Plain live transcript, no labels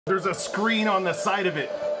There's a screen on the side of it.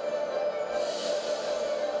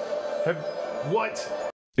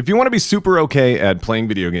 What? If you want to be super okay at playing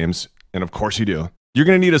video games, and of course you do, you're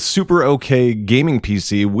going to need a super okay gaming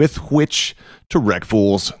PC with which to wreck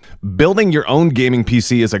fools. Building your own gaming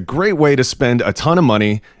PC is a great way to spend a ton of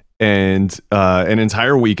money and an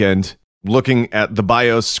entire weekend looking at the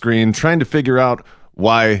BIOS screen, trying to figure out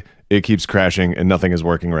why it keeps crashing and nothing is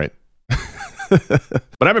working right.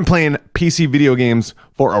 But I've been playing PC video games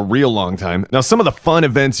for a real long time. Now, some of the fun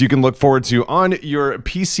events you can look forward to on your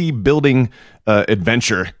PC building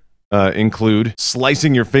adventure include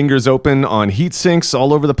slicing your fingers open on heat sinks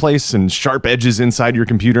all over the place and sharp edges inside your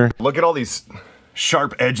computer. Look at all these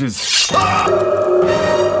sharp edges.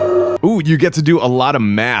 Ooh, you get to do a lot of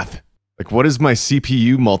math. Like, what is my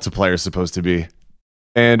CPU multiplier supposed to be?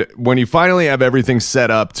 And when you finally have everything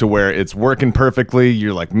set up to where it's working perfectly,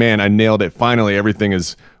 you're like, man, I nailed it. Finally, everything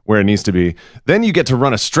is where it needs to be. Then you get to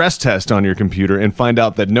run a stress test on your computer and find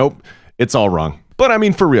out that, nope, it's all wrong. But I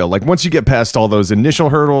mean, for real, like once you get past all those initial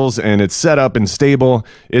hurdles and it's set up and stable,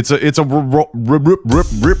 it's a remix.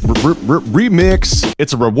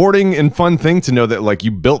 It's a rewarding and fun thing to know that like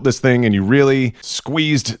you built this thing and you really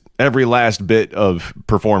squeezed every last bit of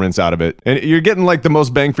performance out of it. And you're getting like the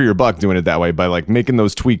most bang for your buck doing it that way by like making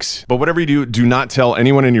those tweaks. But whatever you do, do not tell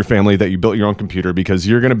anyone in your family that you built your own computer because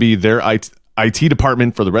you're gonna be their IT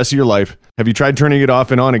department for the rest of your life. Have you tried turning it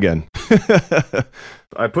off and on again?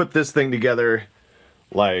 I put this thing together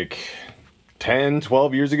like 10,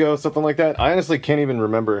 12 years ago, something like that. I honestly can't even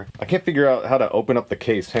remember. I can't figure out how to open up the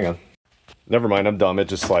case. Hang on. Never mind, I'm dumb. It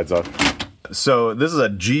just slides off. So this is a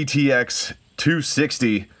GTX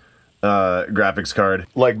 260 graphics card.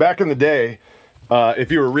 Like back in the day,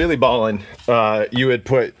 if you were really balling, you would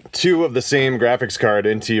put two of the same graphics card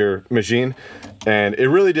into your machine, and it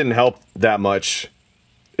really didn't help that much.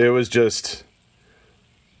 It was just,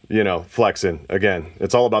 you know, flexing. Again,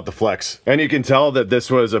 it's all about the flex. And you can tell that this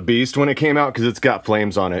was a beast when it came out because it's got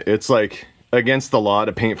flames on it. It's like against the law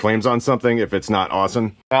to paint flames on something if it's not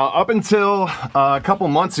awesome. Now, up until a couple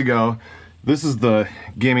months ago, this is the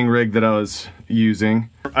gaming rig that I was using.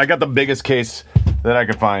 I got the biggest case that I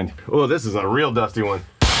could find. Oh, this is a real dusty one.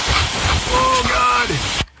 Oh, God.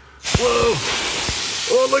 Whoa.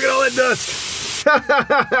 Oh, look at all that dust.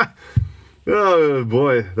 Oh,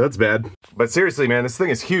 boy, that's bad. But seriously, man, this thing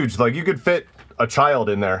is huge. Like, you could fit a child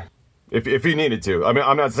in there if you needed to. I mean,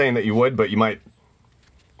 I'm not saying that you would, but you might,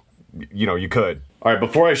 you know, you could. All right,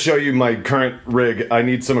 before I show you my current rig, I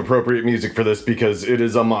need some appropriate music for this because it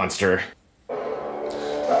is a monster.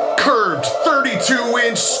 Curved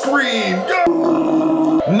 32-inch screen.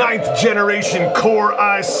 9th generation Core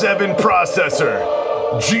i7 processor.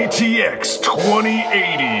 GTX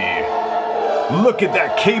 2080. Look at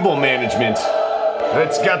that cable management.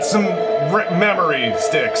 It's got some memory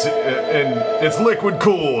sticks and it's liquid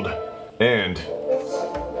cooled. And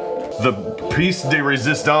the piece de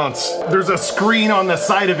resistance. There's a screen on the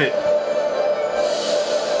side of it.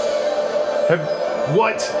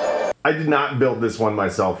 What? I did not build this one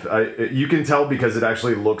myself. You can tell because it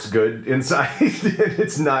actually looks good inside.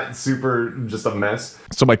 It's not super just a mess.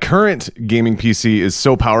 So my current gaming PC is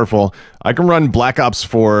so powerful, I can run Black Ops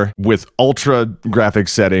 4 with ultra graphics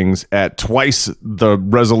settings at twice the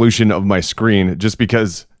resolution of my screen just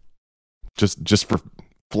because, just for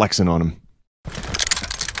flexing on them.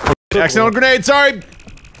 Accidental grenade, sorry!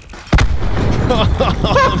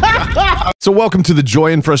 So welcome to the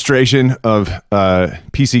joy and frustration of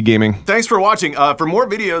PC gaming. Thanks for watching. For more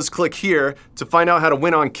videos, click here. To find out how to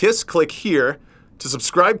win on Kiss, click here. To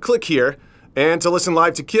subscribe, click here. And to listen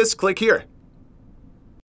live to Kiss, click here.